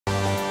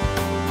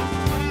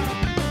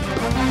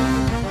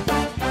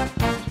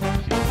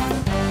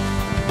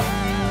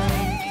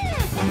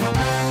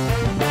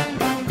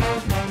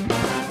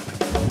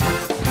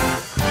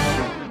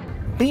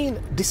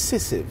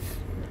Decisive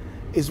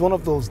is one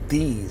of those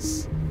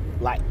D's,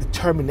 like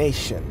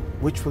determination,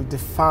 which will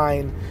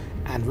define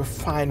and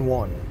refine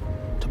one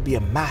to be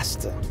a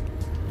master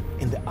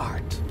in the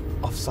art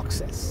of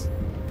success.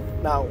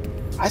 Now,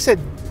 I said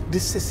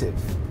decisive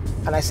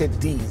and I said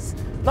D's.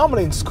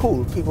 Normally in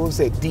school, people will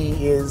say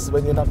D is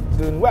when you're not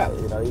doing well.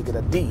 You get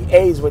a D.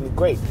 A is when you're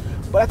great.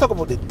 But I talk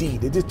about the D,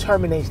 the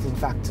determination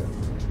factor.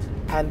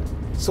 And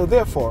so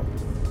therefore,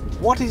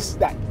 what is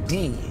that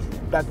D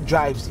that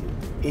drives you?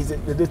 Is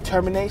it the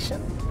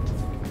determination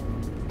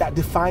that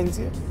defines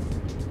you?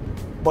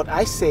 But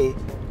I say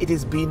it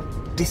is being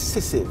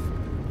decisive.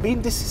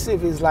 Being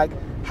decisive is like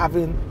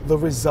having the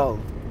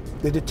resolve,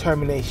 the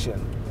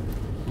determination,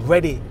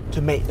 ready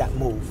to make that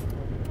move.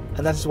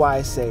 And that's why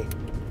I say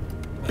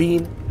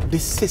being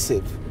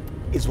decisive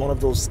is one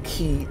of those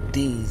key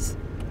D's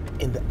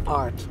in the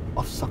art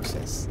of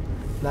success.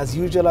 And as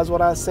usual, as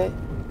what I say,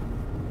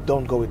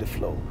 don't go with the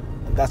flow.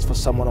 And that's for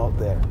someone out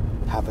there.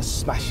 Have a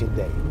smashing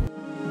day.